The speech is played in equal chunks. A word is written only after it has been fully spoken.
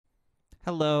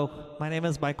Hello, my name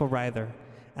is Michael Ryther,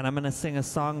 and I'm going to sing a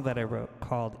song that I wrote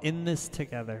called In This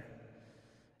Together.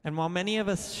 And while many of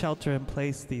us shelter in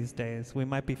place these days, we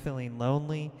might be feeling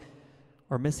lonely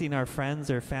or missing our friends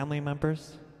or family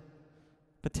members.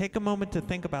 But take a moment to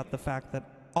think about the fact that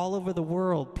all over the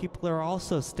world, people are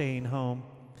also staying home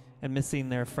and missing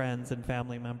their friends and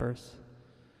family members.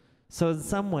 So in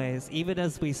some ways, even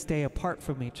as we stay apart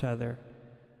from each other,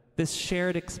 this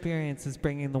shared experience is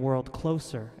bringing the world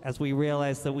closer as we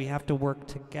realize that we have to work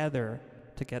together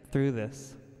to get through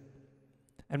this.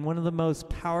 And one of the most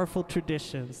powerful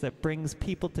traditions that brings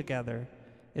people together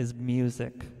is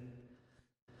music.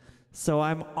 So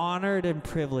I'm honored and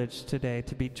privileged today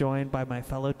to be joined by my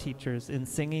fellow teachers in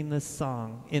singing this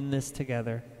song, In This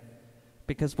Together,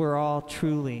 because we're all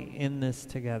truly in this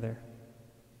together.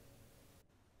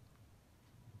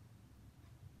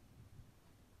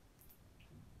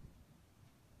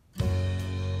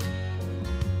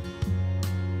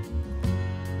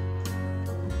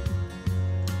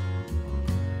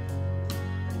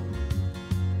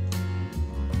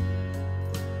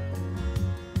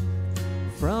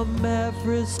 From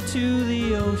Everest to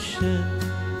the ocean,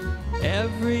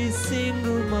 every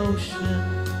single motion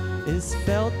is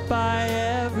felt by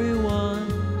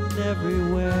everyone,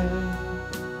 everywhere.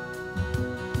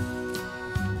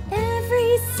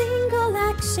 Every single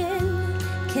action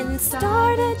can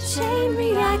start a chain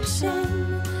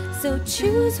reaction, so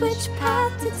choose which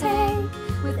path to take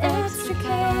with extra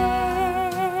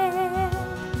care.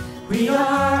 We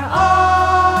are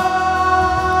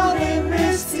all in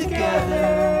this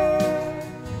together.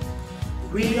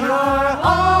 We are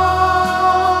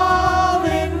all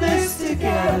in this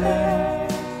together.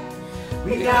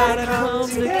 We gotta come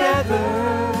together.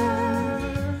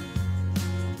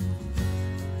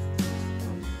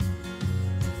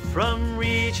 From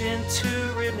region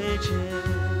to religion,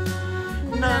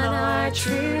 none are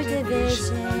true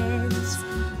divisions.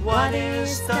 What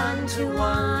is done to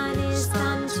one is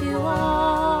done to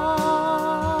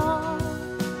all.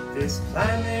 This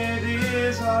planet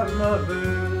is our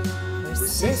mother. We're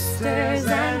sisters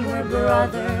and we're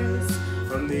brothers,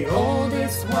 from the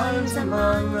oldest ones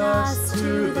among us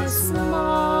to the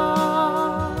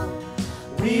small.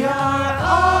 We are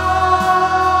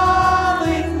all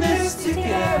in this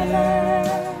together.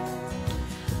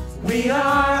 We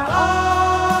are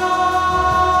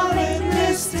all in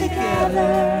this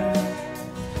together.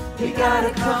 We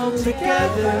gotta come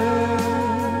together.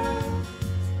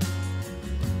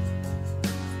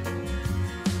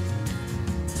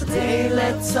 Today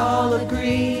let's all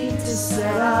agree to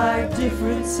set our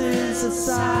differences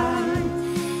aside.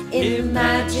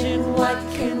 Imagine what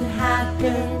can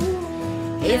happen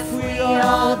if we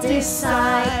all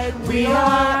decide. We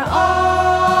are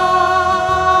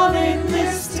all in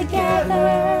this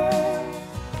together.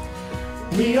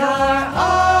 We are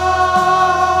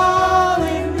all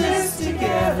in this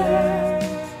together.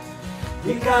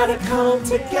 We gotta come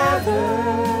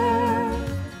together.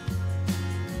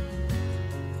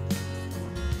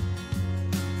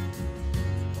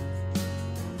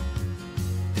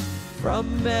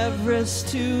 From Everest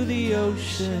to the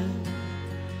ocean,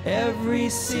 every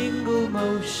single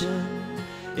motion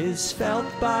is felt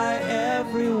by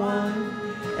everyone,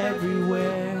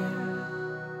 everywhere.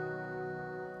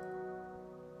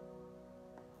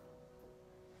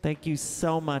 Thank you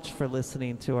so much for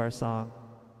listening to our song.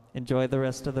 Enjoy the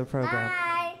rest of the program.